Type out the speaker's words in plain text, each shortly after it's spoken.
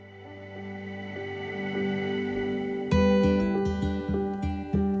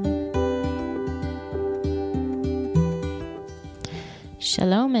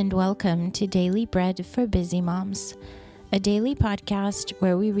Shalom and welcome to Daily Bread for Busy Moms, a daily podcast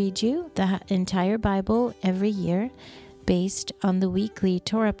where we read you the entire Bible every year based on the weekly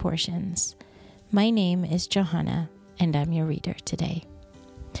Torah portions. My name is Johanna and I'm your reader today.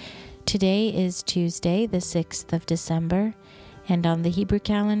 Today is Tuesday, the 6th of December, and on the Hebrew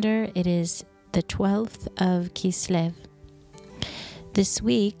calendar it is the 12th of Kislev. This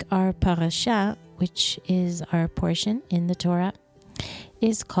week our parasha, which is our portion in the Torah,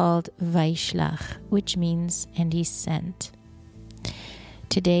 is called Vaishlach, which means and he sent.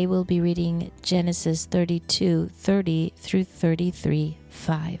 Today we'll be reading Genesis 32:30 through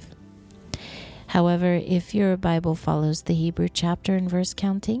 33:5. However, if your Bible follows the Hebrew chapter and verse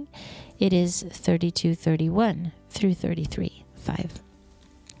counting, it is 32:31 through 33:5.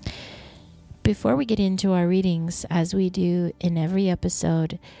 Before we get into our readings, as we do in every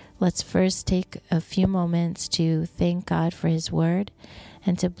episode, let's first take a few moments to thank God for His word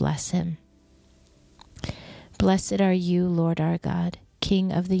and to bless Him. Blessed are you, Lord our God,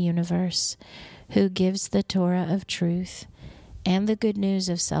 King of the universe, who gives the Torah of truth and the good news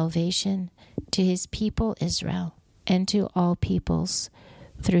of salvation to His people Israel and to all peoples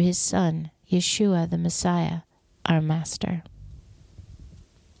through His Son, Yeshua the Messiah, our Master.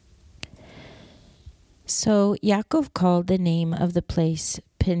 So Yaakov called the name of the place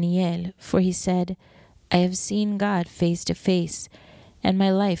Peniel, for he said, I have seen God face to face, and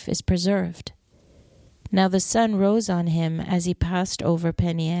my life is preserved. Now the sun rose on him as he passed over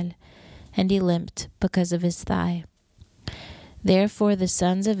Peniel, and he limped because of his thigh. Therefore the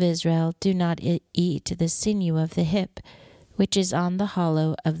sons of Israel do not eat the sinew of the hip, which is on the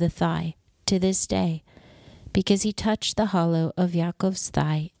hollow of the thigh, to this day, because he touched the hollow of Yaakov's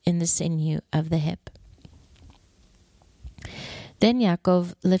thigh in the sinew of the hip. Then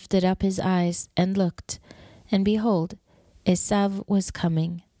Yaakov lifted up his eyes and looked, and behold, Esav was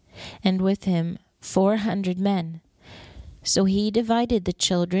coming, and with him 400 men. So he divided the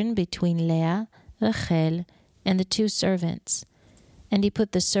children between Leah, Rachel, and the two servants. And he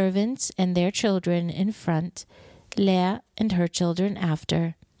put the servants and their children in front, Leah and her children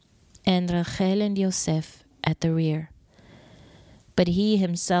after, and Rachel and Yosef at the rear. But he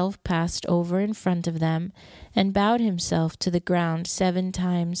himself passed over in front of them and bowed himself to the ground 7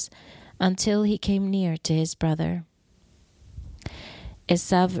 times until he came near to his brother.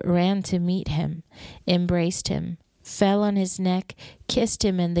 Esav ran to meet him, embraced him, fell on his neck, kissed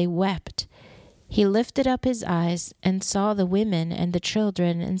him, and they wept. He lifted up his eyes and saw the women and the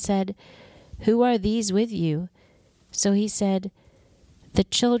children and said, Who are these with you? So he said, The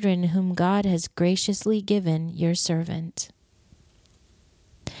children whom God has graciously given your servant.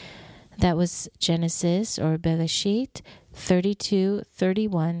 That was Genesis, or Bereshit,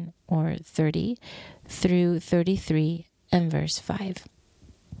 32:31 or 30 through 33 and verse 5.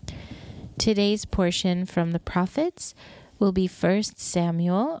 Today's portion from the prophets will be 1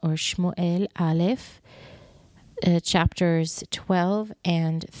 Samuel or Shmuel Aleph, chapters 12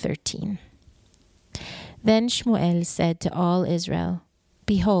 and 13. Then Shmuel said to all Israel,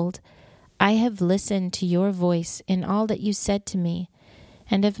 Behold, I have listened to your voice in all that you said to me,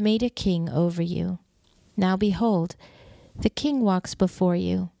 and have made a king over you. Now behold, the king walks before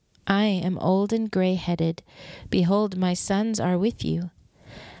you. I am old and gray-headed. Behold, my sons are with you.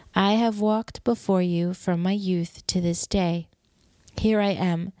 I have walked before you from my youth to this day. Here I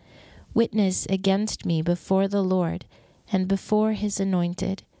am, witness against me before the Lord and before His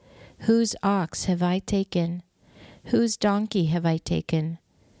anointed. Whose ox have I taken? Whose donkey have I taken?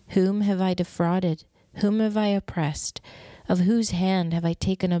 Whom have I defrauded? Whom have I oppressed? Of whose hand have I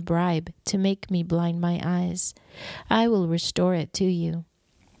taken a bribe to make me blind my eyes? I will restore it to you.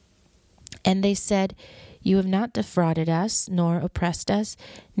 And they said, You have not defrauded us, nor oppressed us,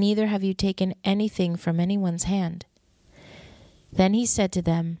 neither have you taken anything from anyone's hand. Then he said to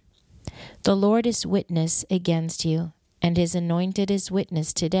them, The Lord is witness against you, and His anointed is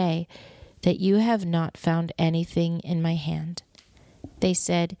witness today, that you have not found anything in my hand. They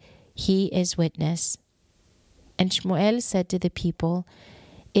said, He is witness. And Shmuel said to the people,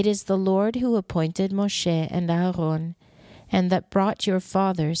 It is the Lord who appointed Moshe and Aaron, and that brought your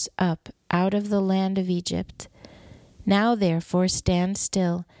fathers up out of the land of Egypt. Now therefore stand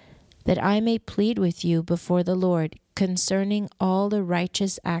still, that I may plead with you before the Lord concerning all the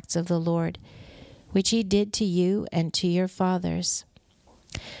righteous acts of the Lord, which He did to you and to your fathers.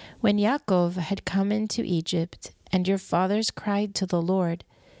 When Yaakov had come into Egypt, and your fathers cried to the Lord,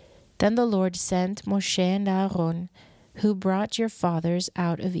 then the Lord sent Moshe and Aaron, who brought your fathers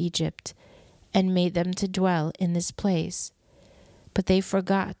out of Egypt, and made them to dwell in this place. But they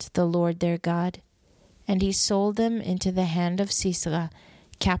forgot the Lord their God, and he sold them into the hand of Sisera,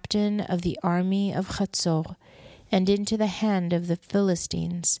 captain of the army of Chatzor, and into the hand of the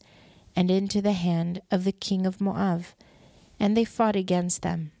Philistines, and into the hand of the king of Moab, and they fought against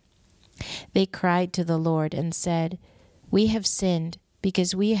them. They cried to the Lord and said, "We have sinned,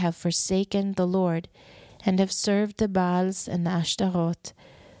 because we have forsaken the Lord, and have served the Baals and the Ashtaroth.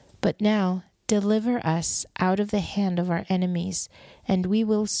 But now deliver us out of the hand of our enemies, and we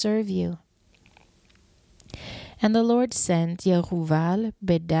will serve you." And the Lord sent Yeruval,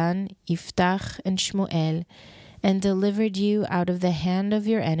 Bedan, Iftach, and Shmuel, and delivered you out of the hand of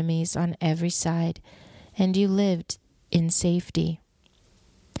your enemies on every side, and you lived in safety.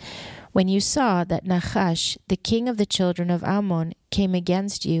 When you saw that Nachash, the king of the children of Ammon, came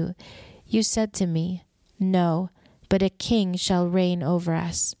against you, you said to me, "No, but a king shall reign over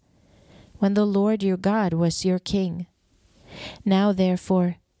us," when the Lord your God was your king. Now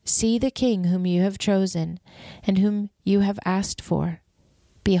therefore, see the king whom you have chosen, and whom you have asked for.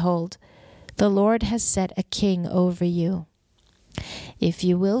 Behold, the Lord has set a king over you. If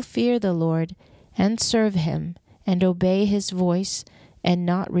you will fear the Lord, and serve him, and obey his voice, and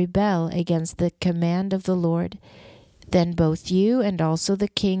not rebel against the command of the Lord, then both you and also the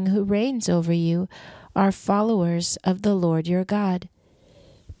king who reigns over you are followers of the Lord your God.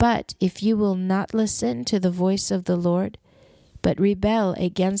 But if you will not listen to the voice of the Lord, but rebel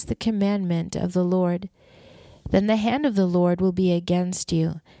against the commandment of the Lord, then the hand of the Lord will be against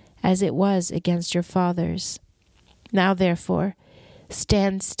you, as it was against your fathers. Now therefore,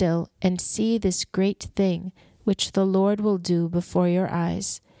 stand still and see this great thing which the Lord will do before your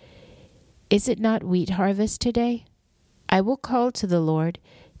eyes. Is it not wheat harvest today? I will call to the Lord,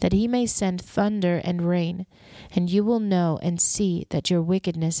 that he may send thunder and rain, and you will know and see that your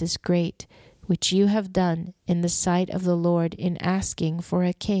wickedness is great, which you have done in the sight of the Lord in asking for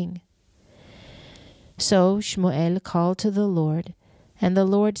a king. So Shmuel called to the Lord, and the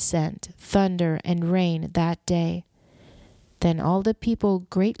Lord sent thunder and rain that day. Then all the people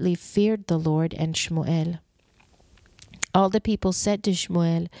greatly feared the Lord and Shmuel. All the people said to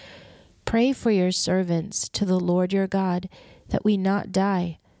Shmuel, "Pray for your servants to the Lord your God, that we not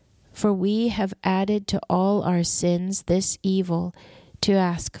die, for we have added to all our sins this evil, to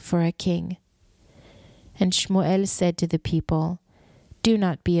ask for a king." And Shmuel said to the people, "Do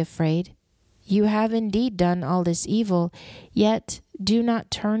not be afraid. You have indeed done all this evil, yet do not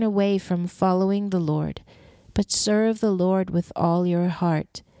turn away from following the Lord, but serve the Lord with all your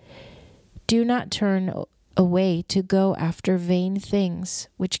heart. Do not turn away to go after vain things,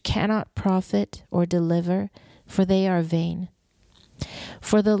 which cannot profit or deliver, for they are vain.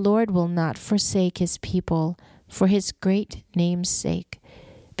 For the Lord will not forsake his people for his great name's sake,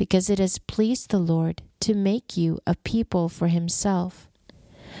 because it has pleased the Lord to make you a people for himself.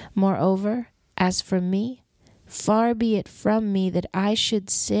 Moreover, as for me, far be it from me that I should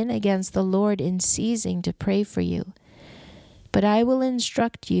sin against the Lord in ceasing to pray for you. But I will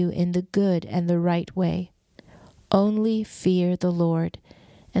instruct you in the good and the right way. Only fear the Lord,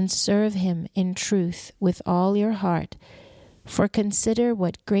 and serve him in truth with all your heart, for consider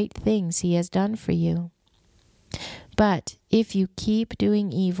what great things he has done for you. But if you keep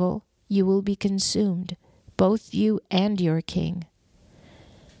doing evil, you will be consumed, both you and your king."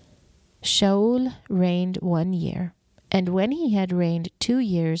 Shaul reigned 1 year, and when he had reigned 2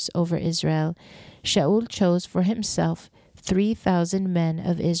 years over Israel, Shaul chose for himself 3,000 men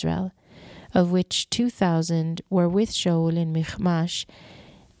of Israel, of which 2,000 were with Shaul in Michmash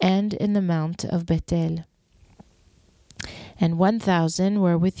and in the mount of Bethel, and 1,000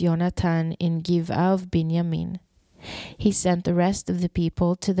 were with Jonathan in Giv'ah of Binyamin. He sent the rest of the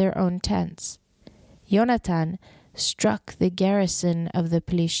people to their own tents. Jonathan struck the garrison of the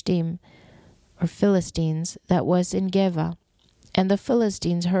Plishtim, or Philistines, that was in Geva, and the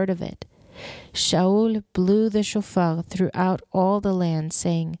Philistines heard of it. Shaul blew the shofar throughout all the land,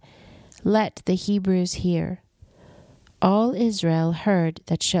 saying, "Let the Hebrews hear." All Israel heard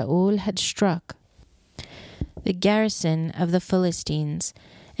that Shaul had struck the garrison of the Philistines,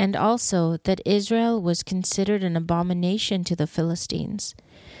 and also that Israel was considered an abomination to the Philistines.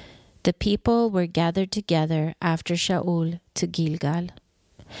 The people were gathered together after Shaul to Gilgal,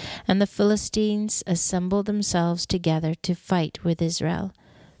 and the Philistines assembled themselves together to fight with Israel,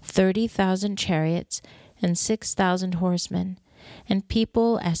 30,000 chariots and 6,000 horsemen, and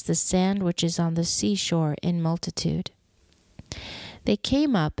people as the sand which is on the seashore in multitude. They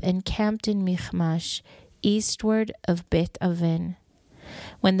came up and camped in Michmash, eastward of Beth Aven.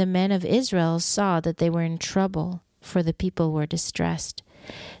 When the men of Israel saw that they were in trouble, for the people were distressed,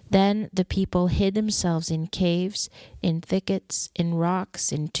 then the people hid themselves in caves, in thickets, in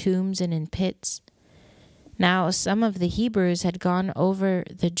rocks, in tombs, and in pits. Now some of the Hebrews had gone over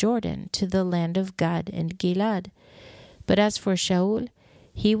the Jordan to the land of Gad and Gilad. But as for Shaul,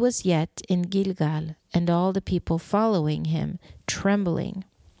 he was yet in Gilgal, and all the people following him, trembling.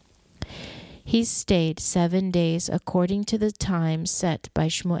 He stayed 7 days according to the time set by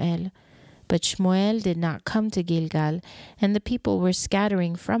Shmuel. But Shmuel did not come to Gilgal, and the people were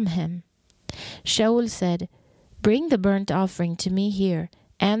scattering from him. Shaul said, "Bring the burnt offering to me here,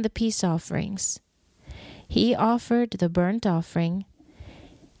 and the peace offerings." He offered the burnt offering,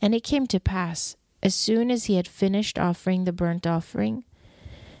 and it came to pass, as soon as he had finished offering the burnt offering,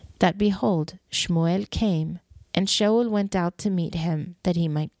 that behold, Shmuel came, and Shaul went out to meet him, that he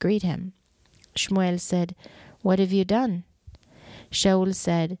might greet him. Shmuel said, "What have you done?" Shaul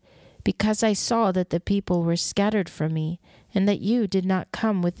said, "Because I saw that the people were scattered from me, and that you did not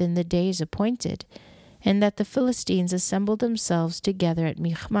come within the days appointed, and that the Philistines assembled themselves together at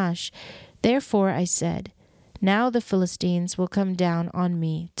Michmash. Therefore I said, now the Philistines will come down on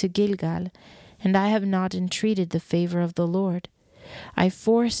me to Gilgal, and I have not entreated the favor of the Lord. I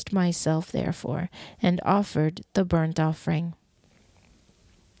forced myself, therefore, and offered the burnt offering."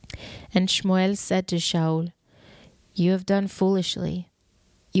 And Shmuel said to Shaul, "You have done foolishly.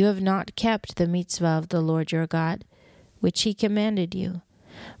 You have not kept the mitzvah of the Lord your God, which he commanded you.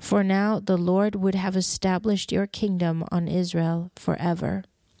 For now the Lord would have established your kingdom on Israel forever.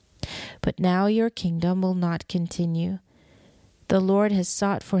 But now your kingdom will not continue. The Lord has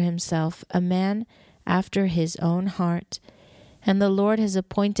sought for himself a man after his own heart, and the Lord has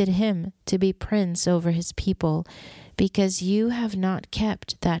appointed him to be prince over his people, because you have not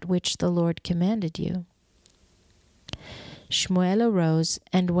kept that which the Lord commanded you." Shmuel arose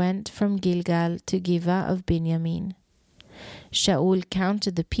and went from Gilgal to Giva of Binyamin. Shaul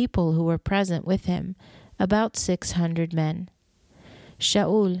counted the people who were present with him, about 600 men.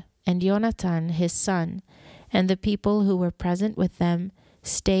 Shaul and Jonathan his son, and the people who were present with them,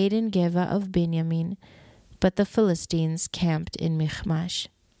 stayed in Giva of Binyamin, but the Philistines camped in Michmash.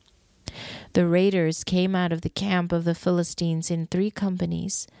 The raiders came out of the camp of the Philistines in 3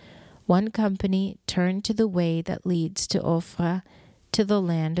 companies. One company turned to the way that leads to Ophrah, to the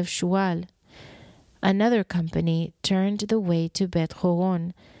land of Shual. Another company turned the way to Beth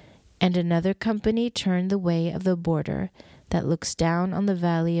Horon, and another company turned the way of the border that looks down on the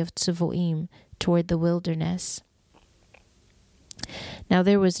valley of Tzevoim toward the wilderness. Now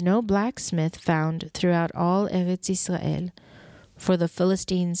there was no blacksmith found throughout all Eretz Israel, for the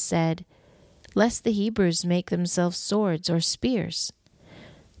Philistines said, "Lest the Hebrews make themselves swords or spears."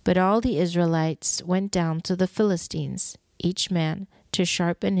 But all the Israelites went down to the Philistines, each man to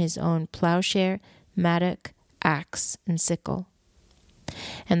sharpen his own plowshare, mattock, axe, and sickle.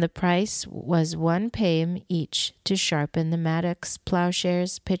 And the price was 1 payim each to sharpen the mattocks,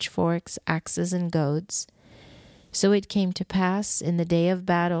 plowshares, pitchforks, axes, and goads. So it came to pass in the day of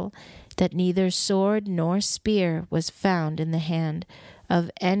battle that neither sword nor spear was found in the hand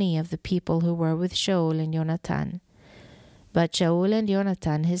of any of the people who were with Shaul and Jonathan. But Shaul and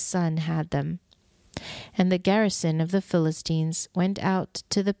Jonathan his son had them. And the garrison of the Philistines went out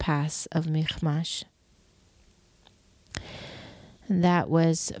to the pass of Michmash. That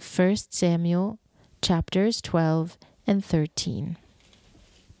was 1 Samuel chapters 12 and 13.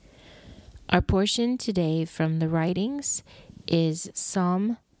 Our portion today from the writings is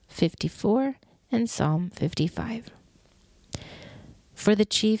Psalm 54 and Psalm 55. For the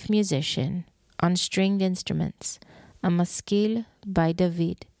chief musician, on stringed instruments, a maskil by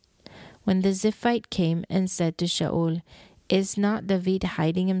David. When the Ziphite came and said to Shaul, "Is not David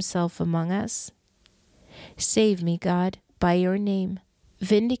hiding himself among us? Save me, God, by your name.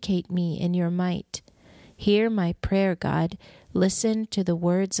 Vindicate me in your might. Hear my prayer, God. Listen to the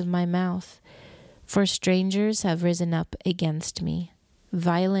words of my mouth. For strangers have risen up against me.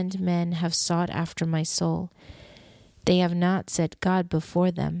 Violent men have sought after my soul. They have not set God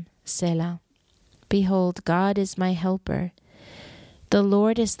before them. Selah. Behold, God is my helper. The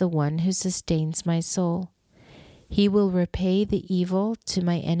Lord is the one who sustains my soul. He will repay the evil to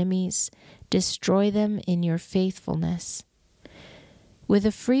my enemies, destroy them in your faithfulness. With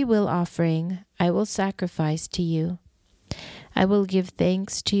a free will offering, I will sacrifice to you. I will give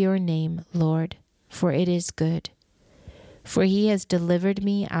thanks to your name, Lord, for it is good. For he has delivered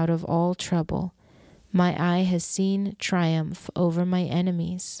me out of all trouble. My eye has seen triumph over my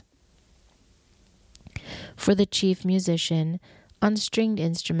enemies. For the chief musician, on stringed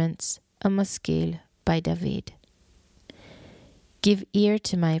instruments, a maskil by David. Give ear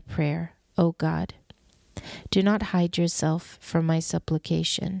to my prayer, O God. Do not hide yourself from my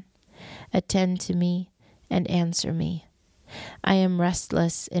supplication. Attend to me and answer me. I am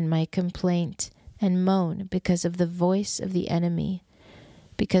restless in my complaint, and moan because of the voice of the enemy,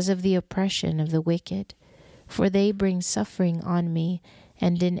 because of the oppression of the wicked. For they bring suffering on me,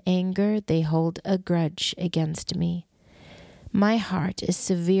 and in anger they hold a grudge against me. My heart is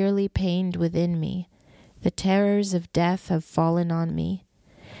severely pained within me. The terrors of death have fallen on me.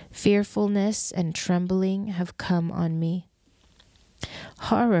 Fearfulness and trembling have come on me.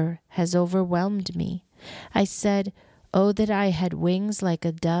 Horror has overwhelmed me. I said, "Oh, that I had wings like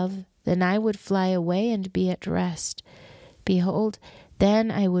a dove, then I would fly away and be at rest. Behold, then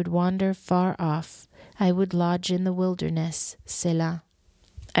I would wander far off. I would lodge in the wilderness, Selah.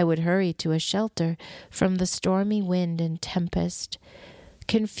 I would hurry to a shelter from the stormy wind and tempest.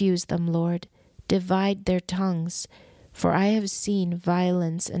 Confuse them, Lord. Divide their tongues, for I have seen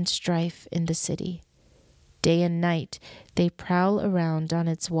violence and strife in the city. Day and night they prowl around on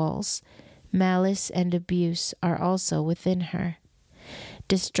its walls. Malice and abuse are also within her.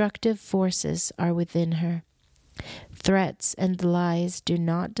 Destructive forces are within her. Threats and lies do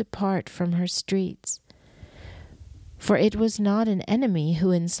not depart from her streets. For it was not an enemy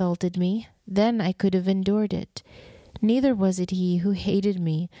who insulted me, then I could have endured it. Neither was it he who hated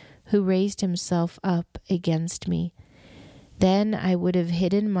me, who raised himself up against me. Then I would have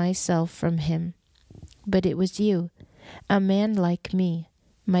hidden myself from him. But it was you, a man like me,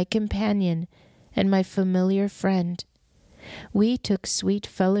 my companion and my familiar friend. We took sweet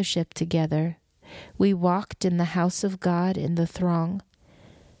fellowship together. We walked in the house of God in the throng.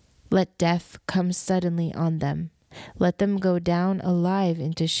 Let death come suddenly on them. Let them go down alive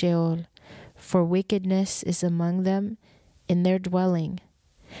into Sheol, for wickedness is among them in their dwelling.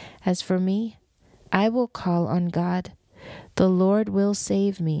 As for me, I will call on God. The Lord will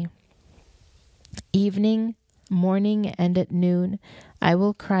save me. Evening, morning, and at noon, I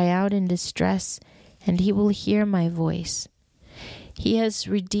will cry out in distress, and he will hear my voice. He has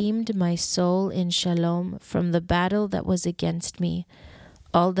redeemed my soul in shalom from the battle that was against me,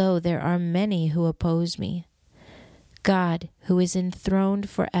 although there are many who oppose me. God, who is enthroned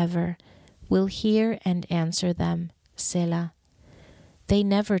forever, will hear and answer them, Selah. They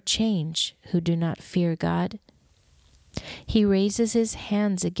never change who do not fear God. He raises his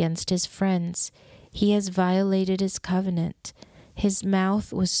hands against his friends. He has violated his covenant. His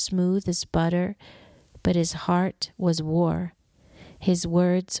mouth was smooth as butter, but his heart was war. His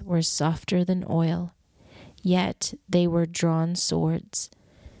words were softer than oil, yet they were drawn swords.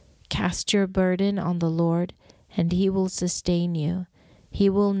 Cast your burden on the Lord, and he will sustain you. He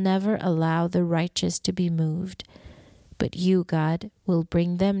will never allow the righteous to be moved. But you, God, will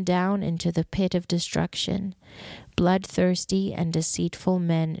bring them down into the pit of destruction. Bloodthirsty and deceitful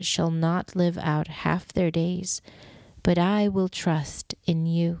men shall not live out half their days, but I will trust in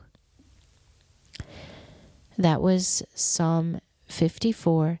you. That was Psalm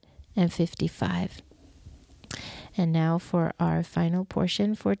 54 and 55. And now for our final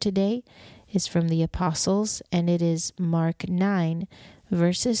portion for today is from the Apostles, and it is Mark 9,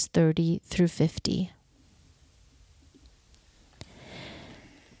 verses 30 through 50.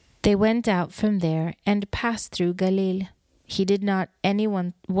 They went out from there and passed through Galilee. He did not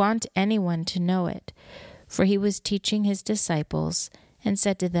want anyone to know it, for he was teaching his disciples, and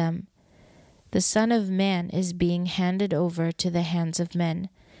said to them, "The Son of Man is being handed over to the hands of men,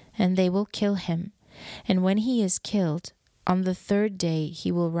 and they will kill him. And when he is killed, on the third day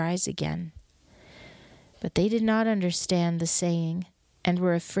he will rise again." But they did not understand the saying, and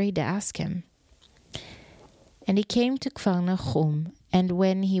were afraid to ask him. And he came to Capernaum, and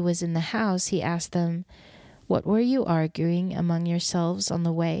when he was in the house, he asked them, "What were you arguing among yourselves on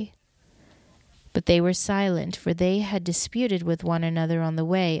the way?" But they were silent, for they had disputed with one another on the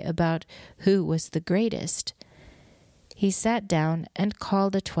way about who was the greatest. He sat down and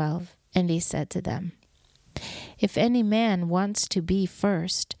called the 12, and he said to them, "If any man wants to be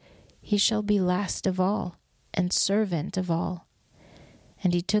first, he shall be last of all, and servant of all."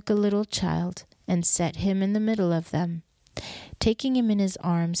 And he took a little child, and set him in the middle of them. Taking him in his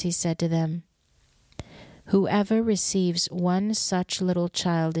arms, he said to them, "Whoever receives one such little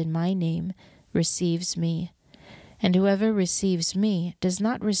child in my name receives me, and whoever receives me does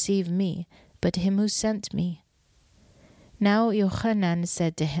not receive me, but him who sent me." Now Yochanan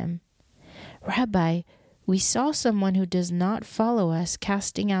said to him, "Rabbi, we saw someone who does not follow us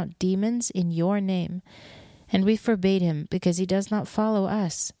casting out demons in your name, and we forbade him because he does not follow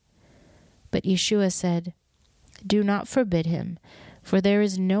us." But Yeshua said, "Do not forbid him, for there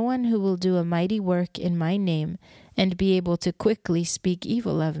is no one who will do a mighty work in my name and be able to quickly speak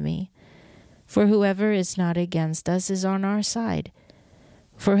evil of me. For whoever is not against us is on our side.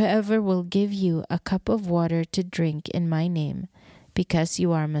 For whoever will give you a cup of water to drink in my name, because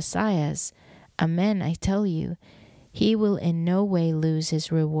you are Messiahs, Amen, I tell you, he will in no way lose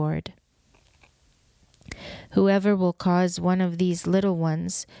his reward. Whoever will cause one of these little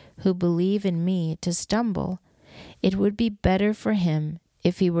ones who believe in me to stumble, it would be better for him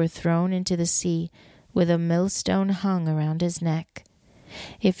if he were thrown into the sea with a millstone hung around his neck.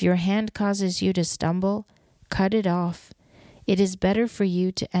 If your hand causes you to stumble, cut it off. It is better for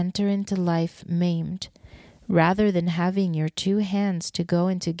you to enter into life maimed, rather than having your 2 hands to go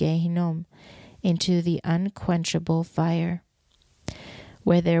into Gehinnom, into the unquenchable fire,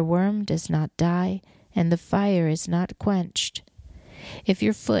 where their worm does not die, and the fire is not quenched. If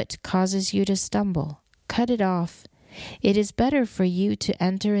your foot causes you to stumble, cut it off. It is better for you to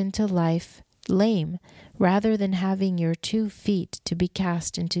enter into life lame, rather than having your 2 feet to be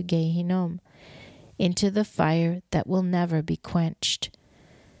cast into Gehinnom, into the fire that will never be quenched,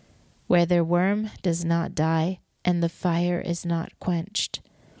 where their worm does not die, and the fire is not quenched.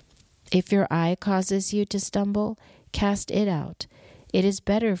 If your eye causes you to stumble, cast it out. It is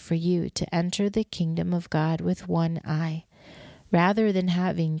better for you to enter the kingdom of God with 1 eye, rather than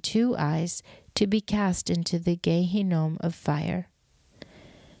having 2 eyes to be cast into the Gehinnom of fire,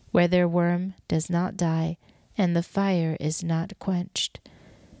 where their worm does not die, and the fire is not quenched.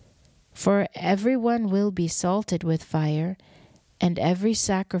 For everyone will be salted with fire, and every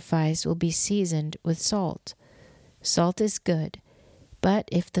sacrifice will be seasoned with salt. Salt is good, but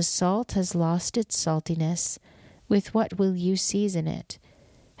if the salt has lost its saltiness, with what will you season it?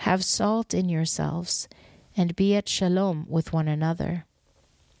 Have salt in yourselves, and be at shalom with one another.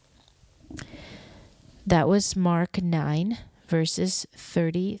 That was Mark 9, verses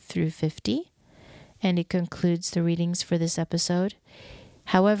 30 through 50, and it concludes the readings for this episode.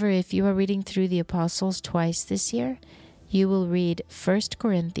 However, if you are reading through the Apostles twice this year, you will read 1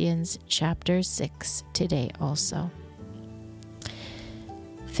 Corinthians chapter 6 today also.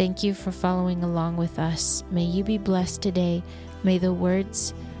 Thank you for following along with us. May you be blessed today. May the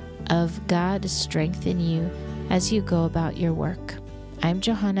words of God strengthen you as you go about your work. I'm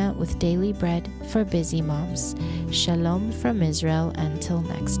Johanna with Daily Bread for Busy Moms. Shalom from Israel until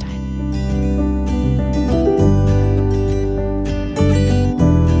next time.